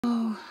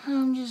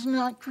I'm just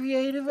not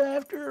creative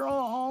after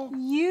all.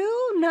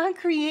 You not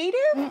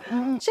creative?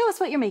 Show us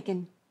what you're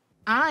making.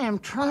 I am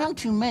trying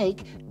to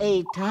make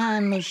a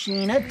time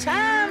machine. A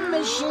time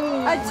machine!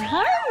 A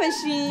time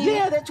machine?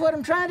 Yeah, that's what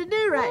I'm trying to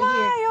do right here.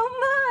 Oh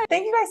my!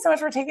 Thank you guys so much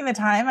for taking the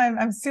time.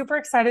 I'm super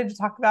excited to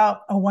talk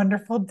about A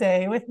Wonderful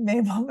Day with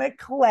Mabel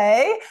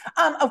Maclay.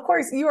 Of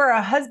course, you are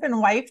a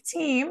husband-wife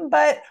team,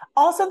 but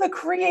also the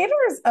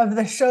creators of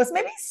the show. So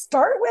maybe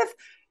start with,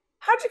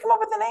 how'd you come up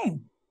with the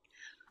name?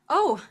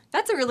 Oh,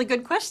 that's a really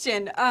good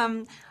question.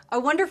 A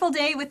Wonderful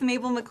Day with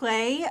Mabel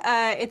Maclay.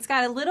 It's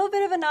got a little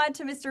bit of a nod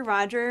to Mr.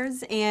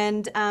 Rogers,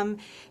 and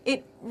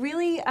it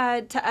really,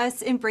 to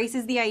us,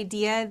 embraces the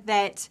idea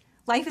that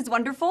life is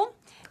wonderful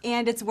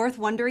and it's worth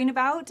wondering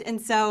about. And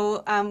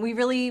so we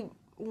really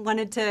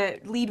wanted to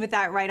lead with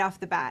that right off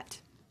the bat.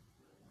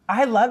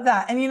 I love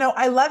that. And,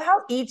 I love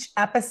how each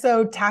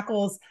episode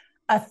tackles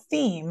a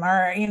theme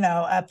or,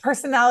 a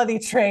personality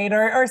trait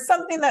or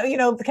something that,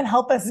 can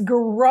help us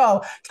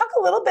grow. Talk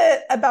a little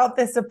bit about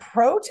this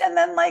approach and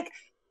then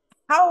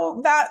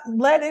how that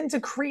led into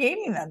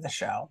creating the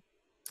show.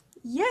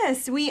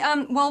 Yes, we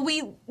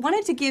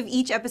wanted to give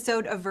each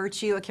episode a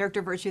virtue, a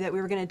character virtue that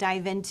we were going to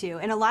dive into.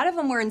 And a lot of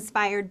them were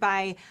inspired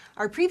by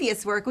our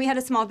previous work. We had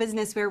a small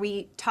business where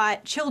we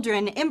taught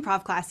children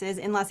improv classes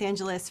in Los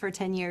Angeles for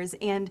 10 years.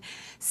 And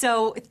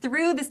so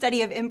through the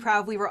study of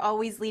improv, we were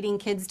always leading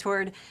kids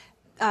toward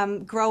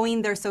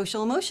growing their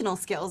social emotional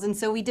skills. And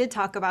so we did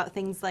talk about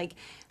things like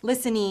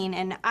listening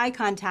and eye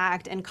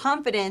contact and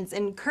confidence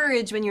and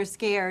courage when you're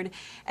scared.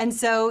 And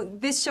so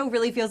this show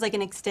really feels like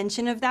an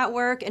extension of that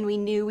work. And we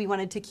knew we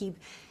wanted to keep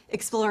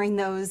exploring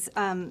those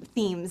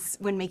themes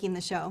when making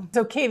the show.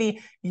 So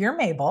Katy, you're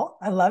Mabel.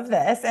 I love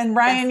this. And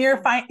Ryan,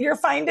 Yes. you're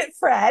Find It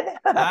Fred.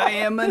 I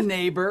am a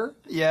neighbor,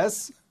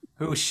 yes,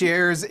 who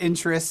shares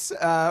interests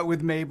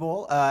with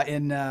Mabel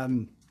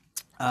in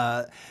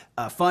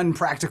fun,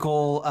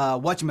 practical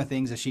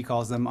whatchama-things, as she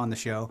calls them on the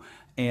show.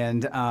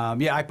 And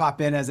I pop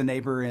in as a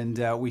neighbor,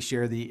 and we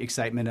share the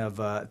excitement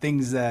of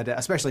things that,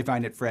 especially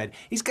Find It Fred.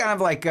 He's kind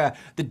of like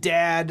the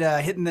dad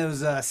hitting those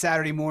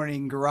Saturday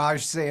morning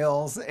garage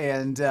sales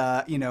and,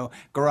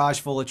 garage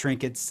full of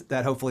trinkets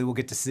that hopefully we'll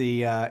get to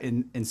see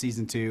in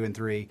season 2 and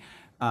 3.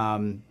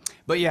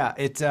 But yeah,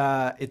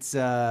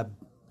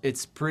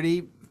 it's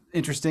pretty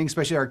interesting,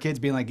 especially our kids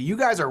being like, "You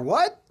guys are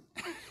what?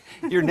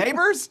 Your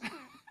neighbors?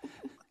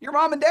 Your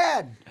mom and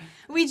dad."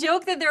 We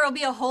joke that there will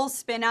be a whole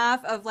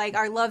spin-off of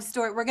our love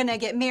story. We're gonna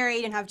get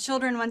married and have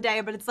children one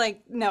day, but it's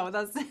no,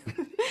 that's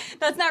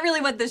that's not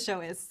really what this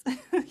show is.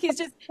 He's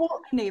just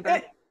a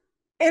neighbor.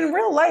 In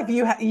real life,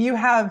 you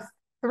have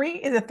three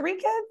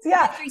kids?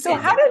 Yeah. Three so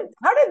kids.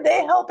 how did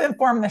they help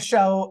inform the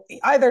show,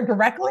 either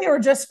directly or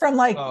just from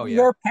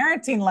your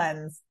parenting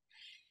lens?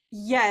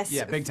 Yes.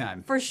 Yeah, big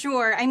time. For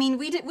sure. I mean,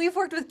 we've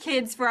worked with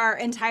kids for our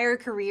entire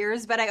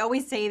careers, but I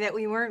always say that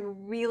we weren't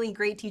really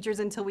great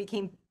teachers until we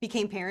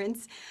became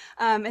parents.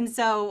 And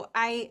so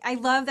I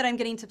love that I'm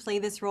getting to play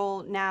this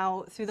role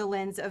now through the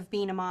lens of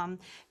being a mom,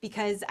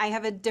 because I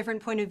have a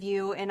different point of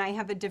view and I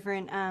have a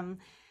different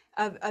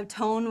a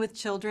tone with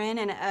children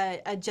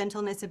and a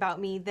gentleness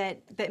about me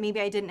that maybe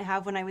I didn't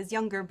have when I was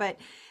younger, but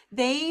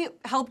they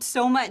helped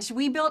so much.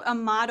 We built a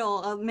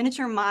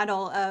miniature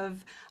model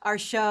of our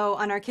show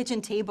on our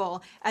kitchen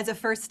table as a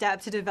first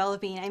step to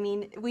developing. I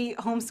mean, we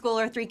homeschool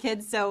our 3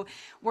 kids, so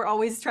we're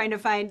always trying to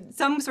find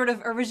some sort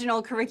of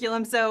original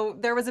curriculum. So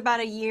there was about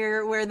a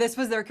year where this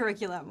was their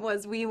curriculum,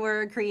 was we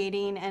were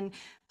creating and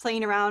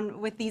playing around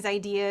with these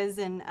ideas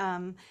and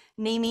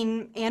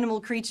naming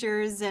animal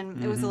creatures,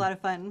 and it was a lot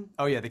of fun.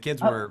 Oh yeah, the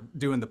kids were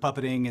doing the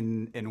puppeting,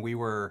 and we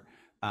were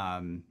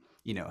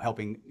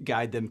helping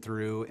guide them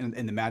through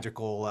in the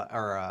magical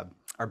our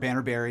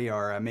Bannerberry,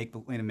 our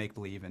make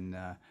believe, and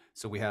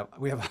so we have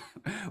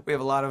a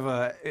lot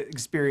of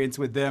experience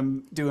with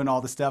them doing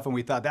all the stuff, and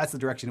we thought that's the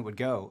direction it would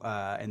go,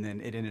 and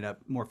then it ended up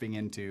morphing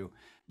into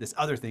this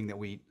other thing that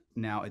we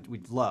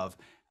love.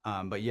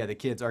 But yeah,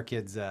 our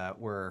kids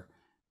were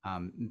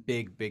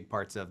big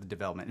parts of the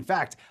development. In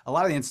fact,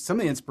 some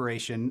of the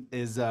inspiration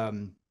is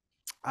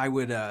I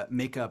would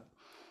make up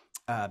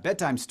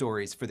bedtime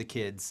stories for the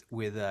kids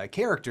with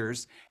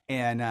characters,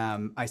 and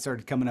I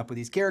started coming up with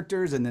these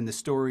characters, and then the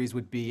stories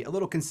would be a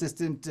little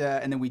consistent,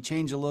 and then we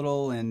change a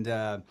little, and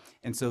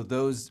so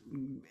those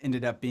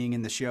ended up being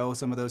in the show,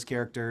 some of those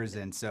characters,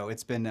 and so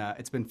it's been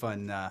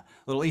fun,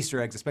 little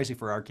Easter eggs, especially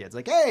for our kids.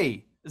 Like,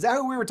 hey, is that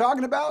who we were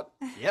talking about?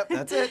 Yep,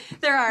 that's it.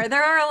 There are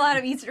a lot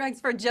of Easter eggs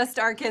for just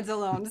our kids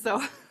alone.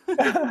 So.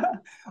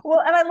 Well,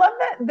 and I love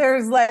that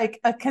there's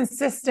a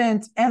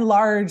consistent and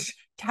large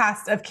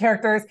cast of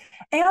characters,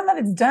 and that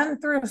it's done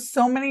through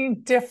so many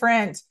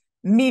different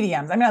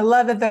mediums. I mean, I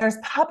love that there's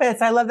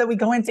puppets. I love that we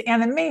go into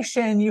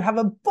animation. You have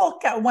a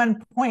book at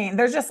one point.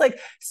 There's just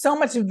so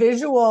much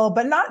visual,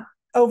 but not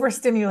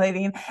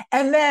overstimulating.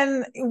 And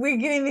then we're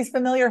getting these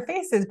familiar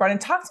faces brought in.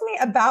 Talk to me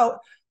about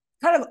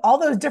kind of all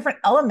those different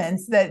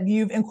elements that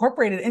you've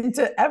incorporated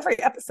into every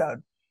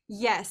episode.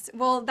 Yes.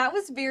 Well, that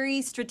was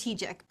very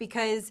strategic,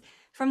 because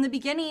from the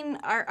beginning,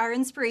 our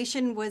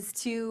inspiration was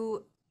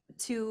to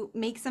to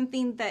make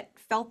something that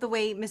felt the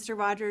way Mr.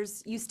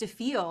 Rogers used to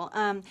feel.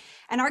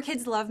 And our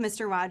kids love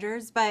Mr.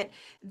 Rogers, but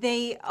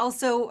they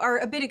also are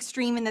a bit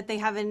extreme in that they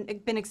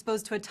haven't been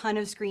exposed to a ton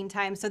of screen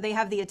time, so they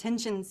have the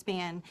attention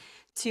span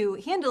to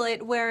handle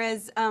it.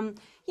 Whereas,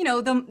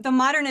 the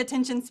modern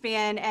attention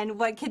span and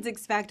what kids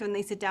expect when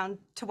they sit down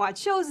to watch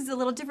shows is a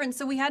little different.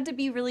 So we had to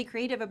be really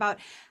creative about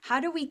how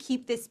do we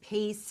keep this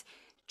pace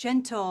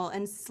gentle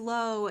and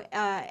slow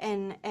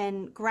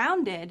and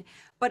grounded,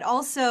 but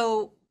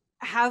also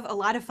have a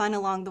lot of fun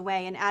along the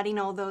way, and adding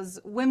all those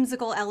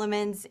whimsical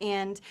elements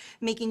and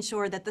making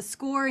sure that the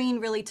scoring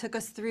really took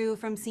us through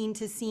from scene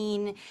to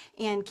scene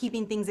and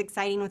keeping things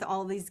exciting with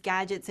all these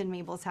gadgets in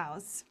Mabel's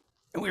house.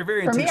 And we were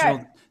very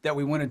intentional that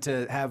we wanted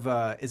to have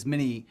as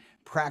many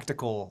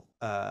practical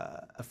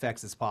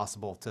effects as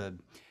possible to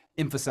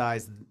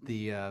emphasize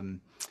the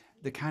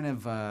kind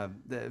of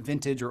the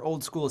vintage or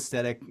old school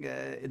aesthetic,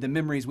 the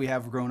memories we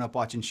have growing up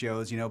watching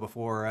shows,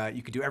 before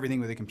you could do everything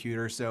with a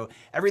computer. So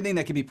everything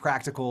that can be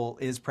practical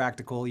is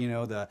practical,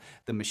 the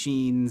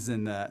machines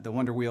and the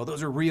Wonder Wheel,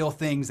 those are real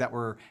things that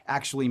were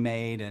actually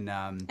made. And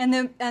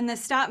the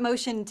stop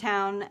motion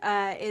town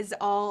is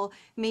all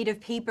made of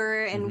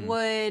paper and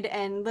wood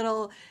and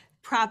little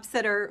props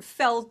that are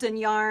felt and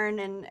yarn,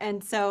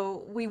 and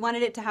so we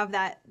wanted it to have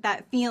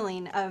that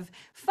feeling of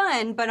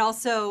fun, but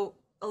also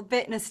a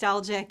bit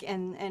nostalgic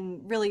and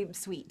really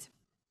sweet.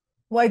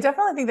 Well, I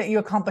definitely think that you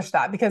accomplished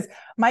that, because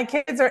my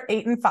kids are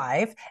 8 and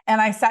 5, and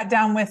I sat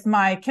down with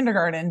my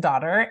kindergarten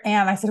daughter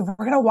and I said, we're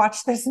going to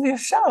watch this new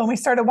show. And we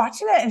started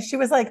watching it, and she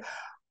was like,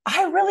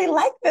 I really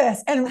like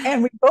this.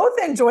 And we both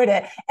enjoyed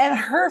it. And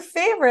her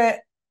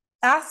favorite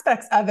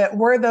aspects of it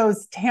were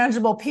those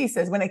tangible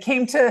pieces. When it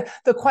came to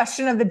the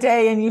question of the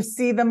day and you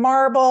see the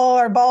marble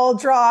or ball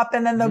drop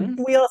and then the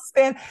wheel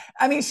spin.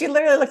 I mean, she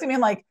literally looked at me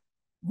and like,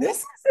 this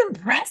is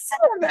impressive.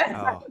 Oh,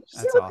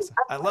 that's awesome.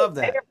 I love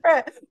that.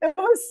 Favorite. It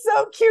was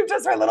so cute,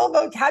 just her little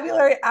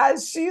vocabulary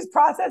as she's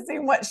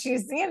processing what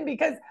she's seeing,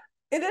 because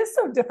it is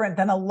so different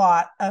than a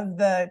lot of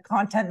the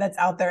content that's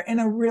out there in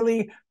a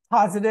really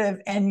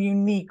positive and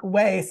unique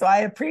way. So I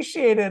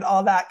appreciated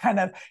all that kind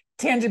of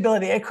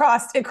tangibility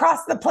across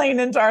the plane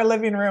into our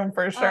living room,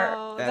 for sure.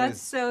 Oh, that's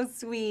so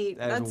sweet.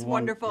 That's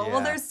wonderful. Yeah.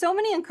 Well, there's so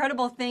many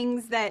incredible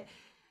things that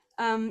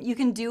you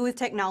can do with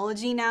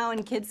technology now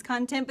in kids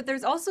content, but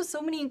there's also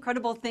so many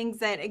incredible things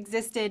that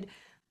existed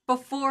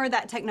before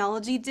that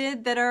technology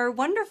did that are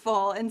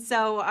wonderful. And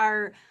so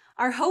our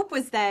hope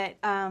was that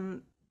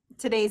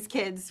today's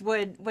kids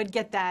would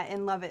get that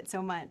and love it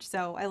so much.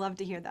 So I love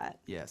to hear that.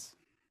 Yes.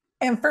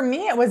 And for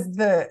me, it was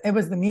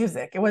the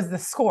music. It was the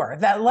score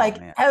that, like,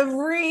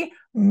 every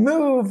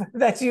move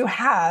that you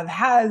have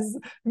has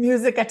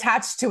music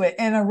attached to it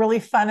in a really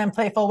fun and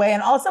playful way,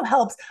 and also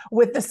helps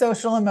with the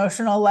social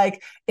emotional,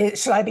 like,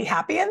 should I be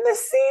happy in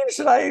this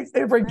scene?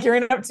 If we're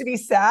gearing up to be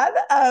sad?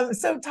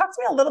 So talk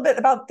to me a little bit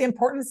about the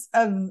importance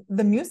of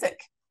the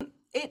music.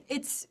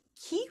 Its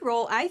key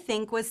role, I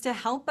think, was to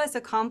help us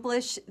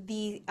accomplish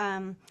the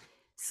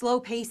slow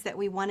pace that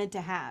we wanted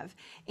to have.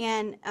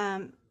 And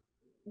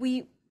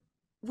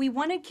we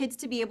wanted kids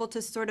to be able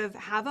to sort of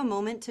have a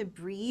moment to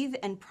breathe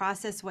and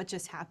process what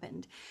just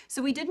happened.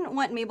 So we didn't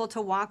want Mabel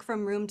to walk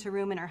from room to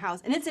room in our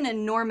house. And it's an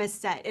enormous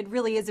set. It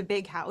really is a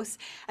big house.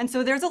 And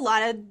so there's a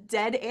lot of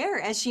dead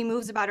air as she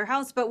moves about her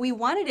house, but we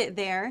wanted it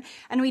there.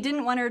 And we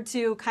didn't want her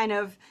to kind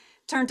of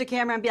turn to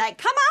camera and be like,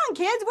 come on,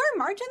 kids, we're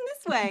marching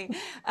this way.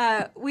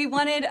 We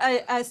wanted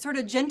a sort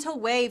of gentle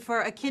way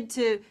for a kid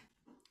to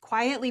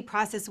quietly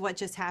process what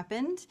just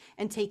happened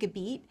and take a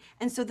beat.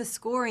 And so the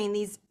scoring,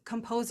 these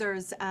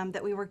composers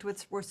that we worked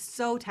with were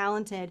so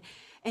talented,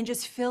 and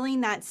just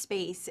filling that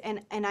space.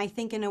 And I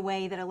think in a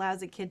way that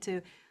allows a kid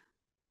to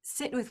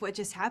sit with what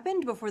just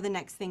happened before the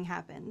next thing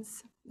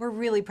happens. We're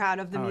really proud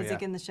of the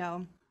music in the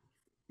show.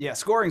 Yeah,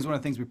 scoring is one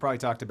of the things we probably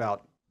talked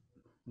about,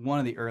 one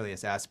of the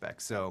earliest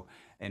aspects. So,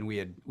 and we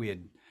had,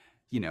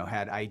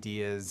 had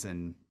ideas,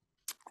 and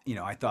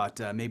I thought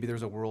maybe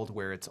there's a world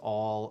where it's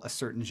all a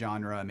certain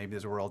genre. Maybe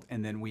there's a world,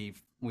 and then we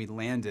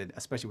landed,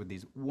 especially with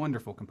these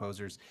wonderful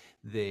composers,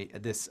 a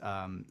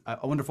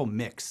wonderful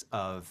mix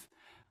of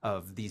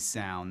these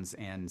sounds,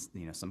 and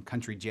some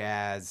country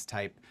jazz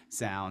type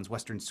sounds,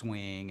 Western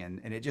swing,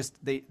 and it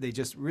just they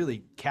just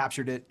really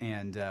captured it,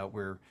 and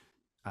we're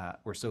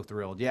so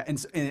thrilled. Yeah,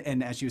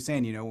 and as you were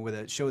saying, with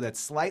a show that's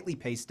slightly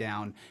paced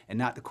down and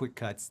not the quick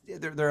cuts,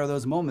 there are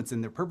those moments,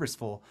 and they're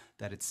purposeful,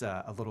 that it's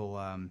a little.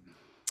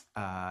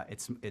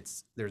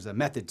 There's a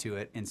method to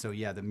it, and so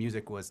the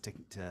music was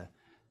to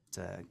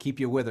keep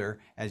you with her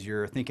as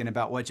you're thinking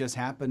about what just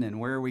happened and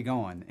where are we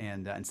going,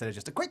 and instead of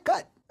just a quick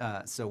cut.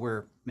 So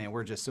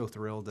we're just so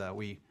thrilled.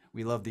 We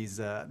love these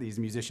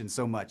musicians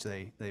so much.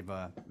 We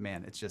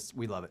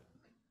love it.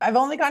 I've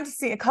only gotten to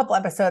see a couple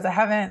episodes.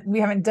 We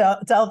haven't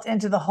delved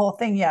into the whole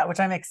thing yet, which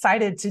I'm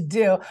excited to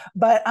do.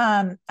 But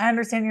I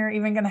understand you're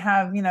even going to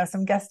have,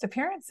 some guest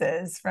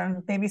appearances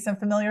from maybe some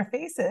familiar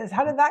faces.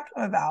 How did that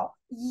come about?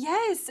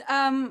 Yes,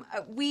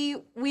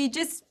 we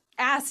just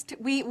asked.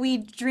 We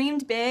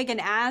dreamed big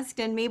and asked,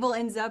 and Mabel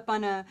ends up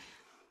on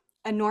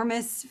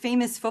enormous,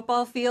 famous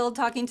football field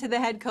talking to the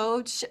head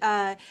coach.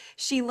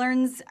 She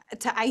learns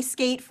to ice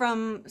skate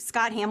from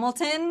Scott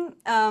Hamilton,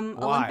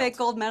 Olympic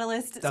gold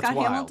medalist That's Scott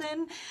wild.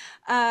 Hamilton.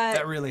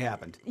 That really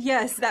happened.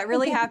 Yes, that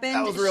really happened.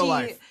 That was real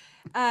life.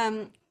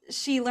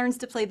 She learns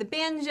to play the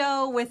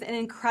banjo with an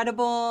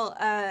incredible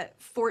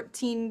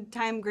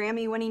 14-time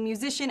Grammy-winning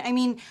musician. I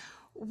mean,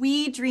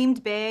 we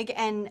dreamed big,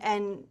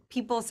 and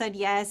people said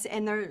yes.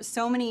 And there's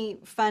so many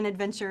fun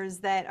adventures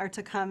that are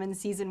to come in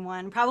season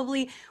 1.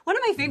 Probably one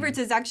of my favorites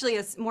is actually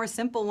a more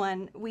simple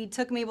one. We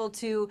took Mabel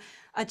to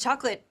a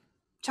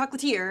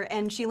chocolatier,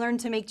 and she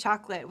learned to make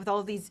chocolate with all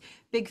of these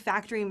big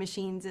factory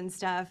machines and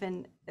stuff.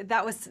 And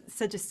that was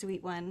such a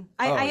sweet one.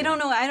 I don't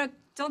know. I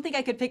don't think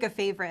I could pick a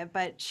favorite,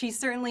 but she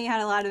certainly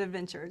had a lot of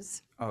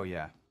adventures. Oh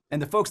yeah.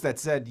 And the folks that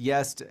said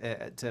yes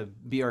to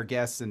be our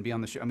guests and be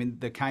on the show, I mean,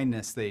 the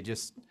kindness, they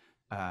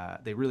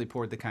really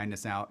poured the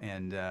kindness out.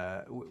 And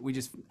we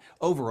just,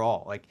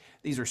 overall, like,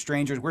 these are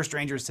strangers. We're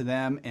strangers to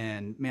them.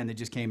 And man, they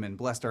just came and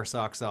blessed our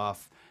socks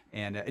off.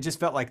 And it just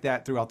felt like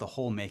that throughout the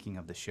whole making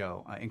of the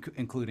show,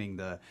 including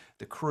the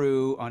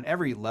crew on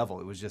every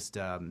level. It was just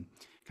kind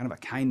of a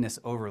kindness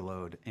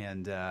overload.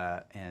 And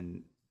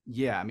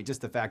yeah, I mean,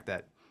 just the fact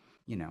that,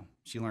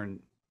 she learned,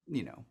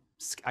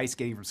 ice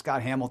skating from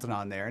Scott Hamilton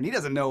on there, and he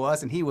doesn't know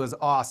us, and he was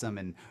awesome.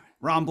 And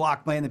Ron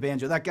Block playing the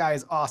banjo, that guy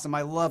is awesome.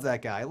 I love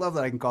that guy. I love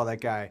that I can call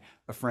that guy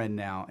a friend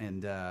now.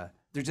 And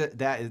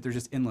there's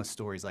just endless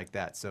stories like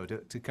that. So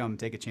to come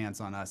take a chance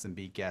on us and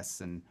be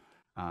guests and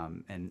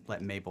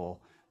let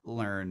Mabel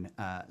learn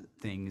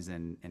things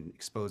and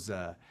expose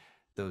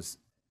those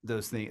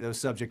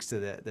subjects to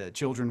the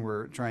children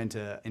we're trying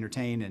to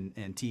entertain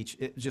and teach.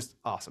 It's just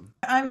awesome.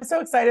 I'm so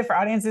excited for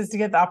audiences to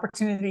get the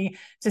opportunity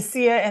to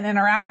see it and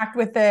interact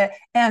with it.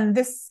 And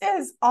this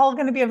is all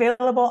going to be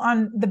available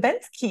on the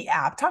Bentkey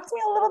app. Talk to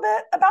me a little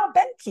bit about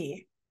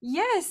Bentkey.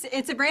 Yes,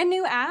 it's a brand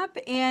new app,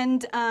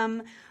 and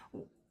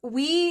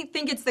we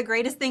think it's the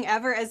greatest thing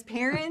ever as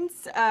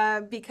parents,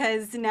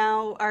 because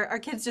now our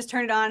kids just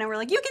turn it on and we're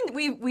like,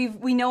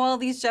 we know all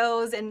these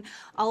shows, and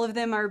all of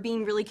them are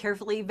being really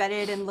carefully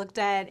vetted and looked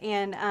at,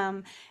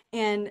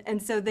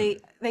 and so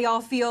they all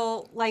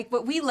feel like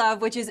what we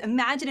love, which is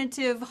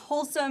imaginative,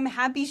 wholesome,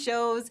 happy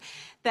shows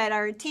that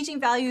are teaching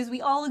values we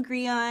all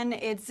agree on.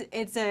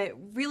 It's a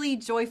really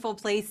joyful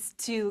place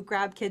to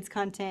grab kids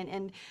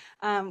content,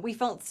 and we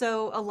felt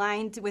so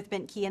aligned with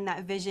Bentkey and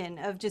that vision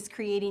of just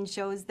creating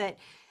shows that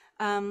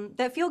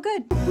feel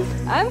good.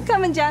 I'm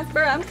coming,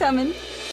 Jasper, I'm coming.